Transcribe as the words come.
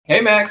Hey,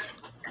 Max.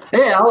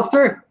 Hey,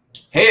 Alistair.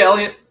 Hey,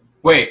 Elliot.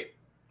 Wait,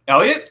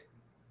 Elliot?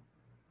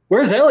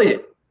 Where's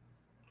Elliot?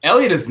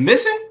 Elliot is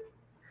missing?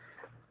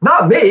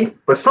 Not me,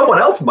 but someone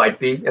else might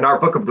be in our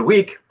book of the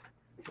week.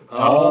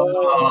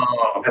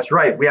 Oh. That's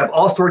right. We have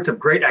all sorts of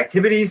great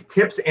activities,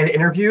 tips, and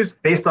interviews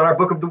based on our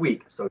book of the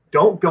week. So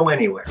don't go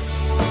anywhere.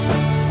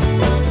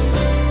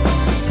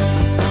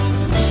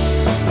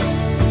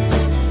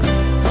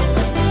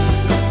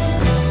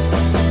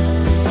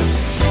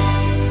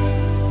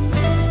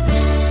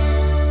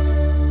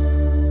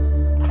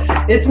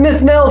 It's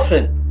Miss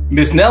Nelson.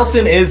 Miss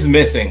Nelson is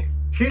missing.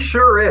 She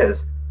sure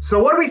is.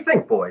 So what do we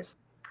think, boys?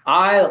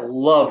 I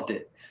loved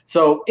it.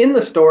 So in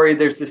the story,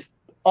 there's this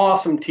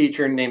awesome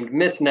teacher named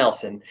Miss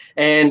Nelson,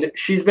 and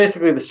she's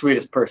basically the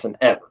sweetest person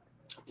ever.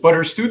 But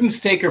her students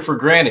take her for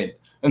granted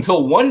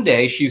until one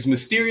day she's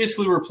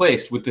mysteriously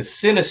replaced with the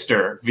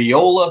sinister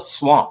Viola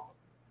Swamp.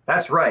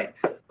 That's right.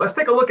 Let's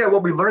take a look at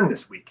what we learned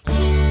this week.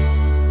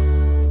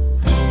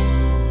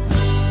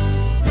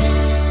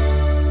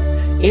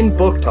 In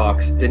Book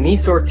Talks,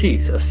 Denise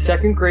Ortiz, a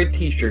second grade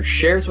teacher,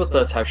 shares with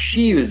us how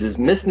she uses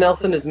Miss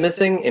Nelson is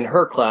Missing in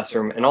her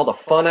classroom and all the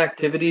fun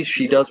activities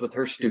she does with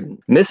her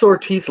students. Miss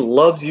Ortiz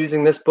loves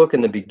using this book in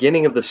the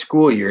beginning of the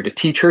school year to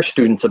teach her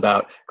students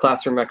about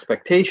classroom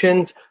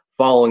expectations,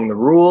 following the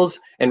rules,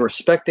 and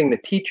respecting the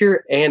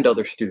teacher and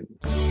other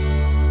students.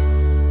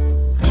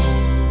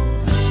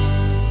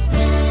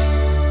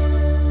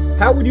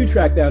 How would you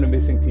track down a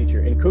missing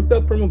teacher? In Cooked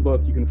Up from a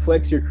Book, you can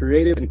flex your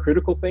creative and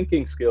critical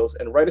thinking skills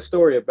and write a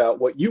story about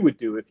what you would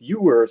do if you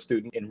were a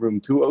student in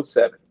room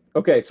 207.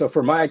 Okay, so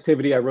for my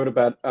activity, I wrote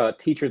about a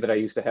teacher that I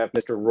used to have,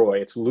 Mr. Roy.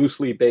 It's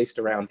loosely based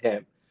around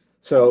him.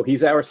 So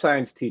he's our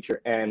science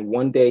teacher, and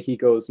one day he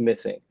goes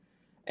missing.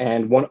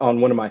 And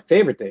on one of my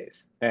favorite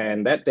days,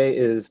 and that day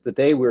is the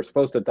day we're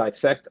supposed to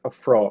dissect a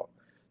frog.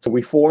 So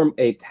we form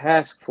a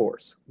task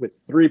force with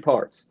 3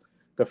 parts.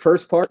 The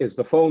first part is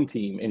the phone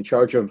team in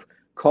charge of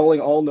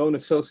calling all known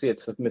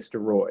associates of Mr.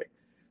 Roy.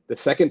 The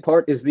second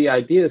part is the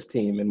ideas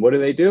team, and what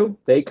do?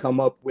 They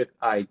come up with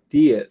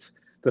ideas.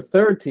 The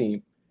third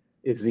team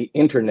is the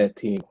internet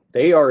team.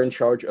 They are in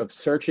charge of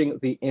searching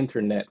the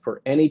internet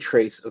for any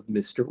trace of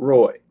Mr.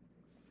 Roy.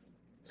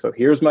 So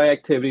here's my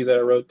activity that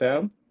I wrote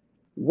down.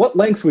 What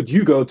lengths would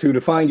you go to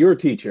find your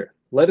teacher?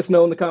 Let us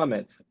know in the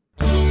comments.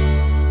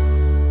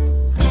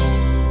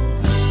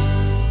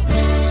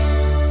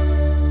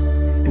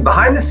 And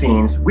behind the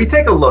scenes, we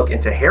take a look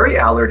into Harry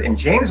Allard and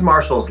James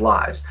Marshall's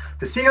lives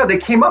to see how they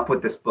came up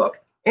with this book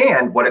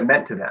and what it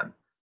meant to them.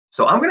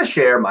 So I'm going to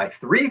share my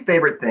 3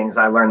 favorite things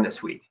I learned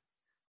this week.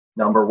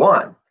 Number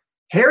 1,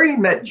 Harry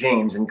met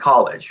James in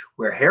college,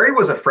 where Harry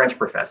was a French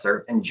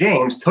professor and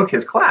James took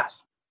his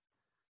class.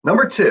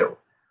 Number 2,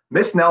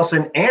 Miss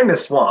Nelson and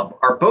Miss Swamp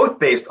are both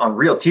based on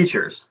real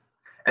teachers.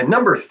 And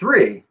number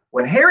 3,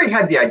 when Harry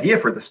had the idea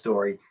for the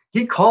story,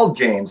 he called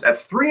James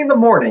at 3 in the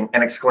morning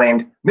and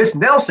exclaimed, "Miss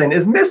Nelson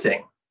is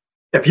missing."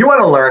 If you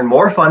want to learn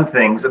more fun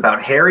things about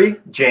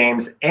Harry,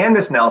 James, and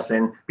Miss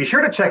Nelson, be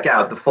sure to check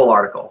out the full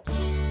article.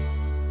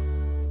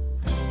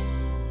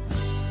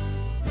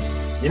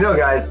 You know,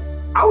 guys,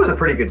 I was a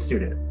pretty good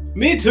student.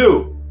 Me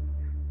too.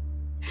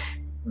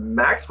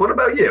 Max, what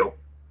about you?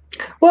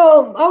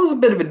 Well, I was a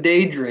bit of a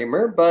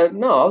daydreamer, but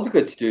no, I was a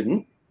good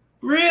student.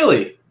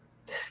 Really?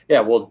 Yeah,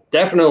 well,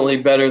 definitely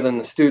better than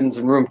the students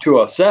in room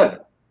 207.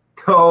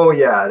 Oh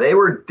yeah, they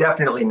were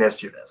definitely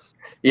mischievous.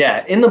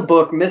 Yeah, in the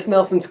book, Miss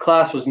Nelson's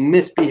class was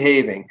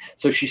misbehaving,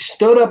 so she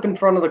stood up in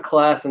front of the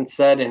class and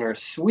said in her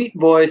sweet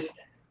voice,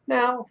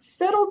 "Now,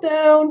 settle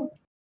down."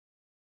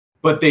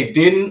 But they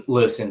didn't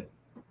listen.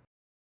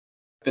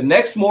 The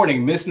next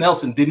morning, Miss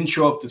Nelson didn't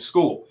show up to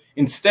school.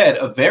 Instead,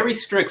 a very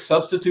strict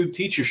substitute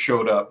teacher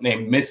showed up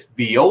named Miss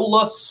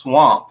Viola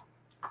Swamp.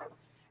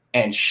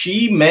 And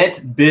she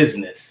meant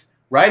business.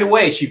 Right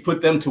away, she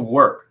put them to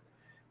work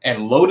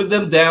and loaded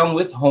them down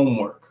with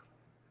homework.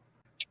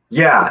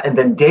 Yeah, and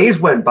then days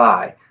went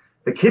by.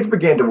 The kids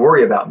began to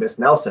worry about Miss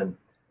Nelson.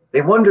 They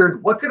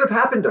wondered what could have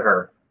happened to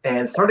her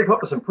and started to come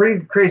up with some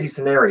pretty crazy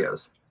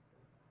scenarios.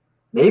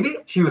 Maybe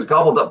she was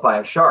gobbled up by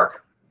a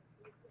shark.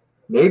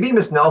 Maybe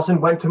Miss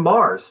Nelson went to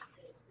Mars.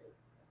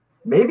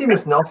 Maybe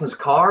Miss Nelson's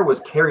car was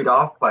carried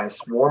off by a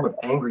swarm of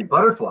angry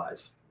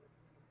butterflies.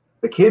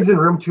 The kids in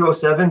room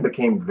 207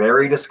 became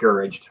very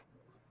discouraged.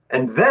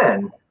 And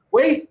then...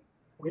 Wait,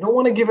 we don't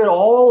want to give it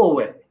all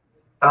away.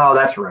 Oh,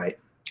 that's right.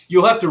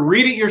 You'll have to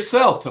read it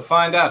yourself to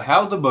find out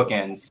how the book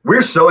ends.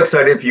 We're so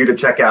excited for you to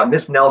check out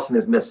Miss Nelson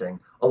is Missing,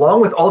 along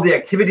with all the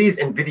activities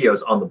and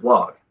videos on the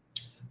blog.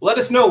 Let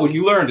us know what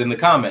you learned in the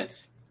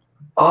comments.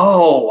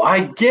 Oh,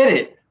 I get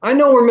it. I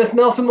know where Miss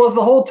Nelson was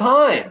the whole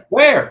time.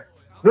 Where?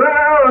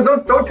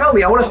 No, don't tell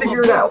me. I want to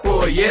figure it out.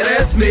 Boy, yeah,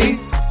 that's me.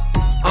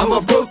 I'm a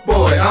book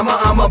boy.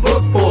 I'm a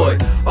book boy.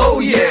 Oh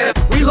yeah,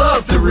 we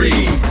love to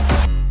read.